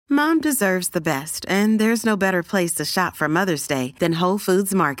Mom deserves the best, and there's no better place to shop for Mother's Day than Whole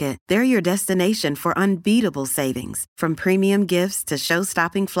Foods Market. They're your destination for unbeatable savings, from premium gifts to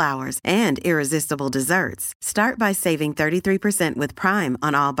show-stopping flowers and irresistible desserts. Start by saving 33% with Prime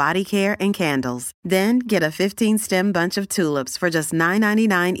on all body care and candles. Then get a 15-stem bunch of tulips for just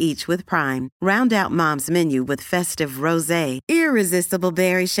 $9.99 each with Prime. Round out Mom's menu with festive rosé, irresistible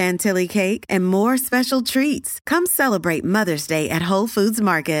berry chantilly cake, and more special treats. Come celebrate Mother's Day at Whole Foods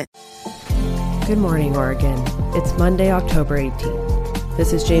Market. Good morning, Oregon. It's Monday, October 18th.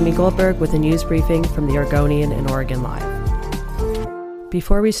 This is Jamie Goldberg with a news briefing from the Oregonian and Oregon Live.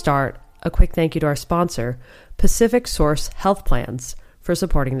 Before we start, a quick thank you to our sponsor, Pacific Source Health Plans, for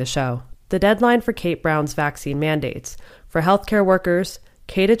supporting the show. The deadline for Kate Brown's vaccine mandates for healthcare workers,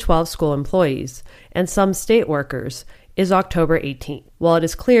 K-12 school employees, and some state workers is October 18th. While it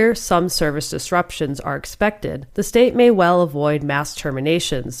is clear some service disruptions are expected, the state may well avoid mass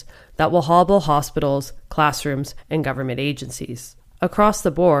terminations that will hobble hospitals, classrooms, and government agencies. Across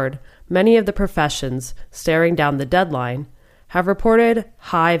the board, many of the professions staring down the deadline have reported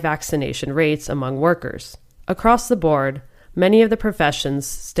high vaccination rates among workers.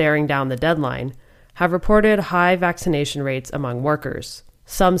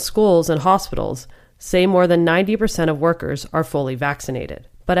 Some schools and hospitals say more than 90% of workers are fully vaccinated.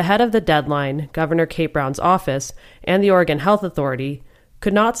 But ahead of the deadline, Governor Kate Brown's office and the Oregon Health Authority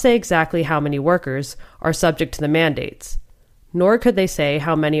could not say exactly how many workers are subject to the mandates, nor could they say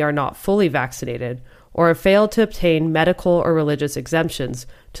how many are not fully vaccinated or have failed to obtain medical or religious exemptions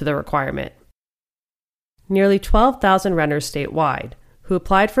to the requirement. Nearly 12,000 renters statewide, who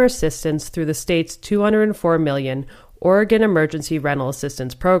applied for assistance through the state's $204 million Oregon Emergency Rental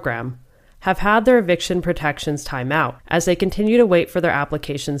Assistance Program, have had their eviction protections time out as they continue to wait for their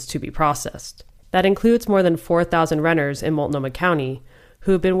applications to be processed. That includes more than 4,000 renters in Multnomah County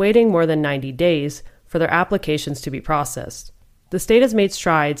who have been waiting more than 90 days for their applications to be processed. The state has made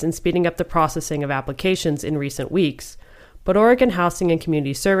strides in speeding up the processing of applications in recent weeks, but Oregon Housing and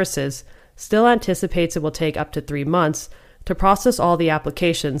Community Services still anticipates it will take up to 3 months to process all the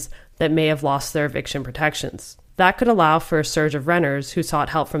applications that may have lost their eviction protections. That could allow for a surge of renters who sought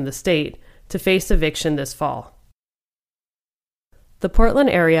help from the state to face eviction this fall. The Portland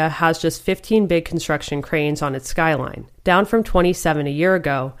area has just 15 big construction cranes on its skyline, down from 27 a year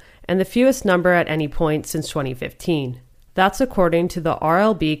ago, and the fewest number at any point since 2015. That's according to the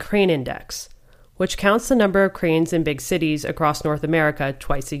RLB Crane Index, which counts the number of cranes in big cities across North America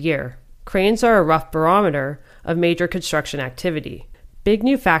twice a year. Cranes are a rough barometer of major construction activity. Big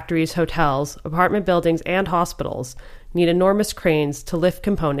new factories, hotels, apartment buildings, and hospitals need enormous cranes to lift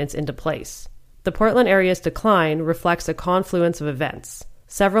components into place. The Portland area's decline reflects a confluence of events.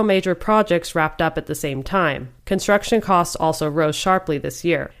 Several major projects wrapped up at the same time. Construction costs also rose sharply this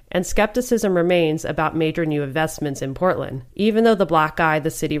year, and skepticism remains about major new investments in Portland, even though the black eye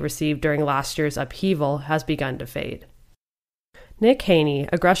the city received during last year's upheaval has begun to fade. Nick Haney,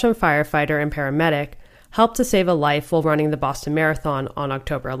 a Gresham firefighter and paramedic, helped to save a life while running the Boston Marathon on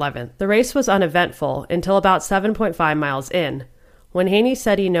October 11th. The race was uneventful until about 7.5 miles in, when Haney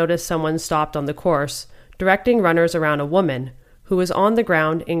said he noticed someone stopped on the course, directing runners around a woman who was on the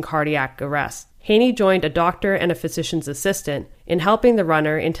ground in cardiac arrest. Haney joined a doctor and a physician's assistant in helping the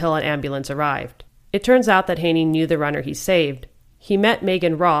runner until an ambulance arrived. It turns out that Haney knew the runner he saved. He met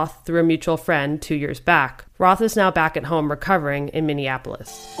Megan Roth through a mutual friend 2 years back. Roth is now back at home recovering in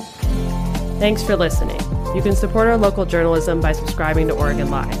Minneapolis. Thanks for listening. You can support our local journalism by subscribing to Oregon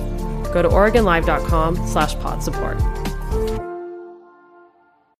Live. Go to OregonLive.com/pod support.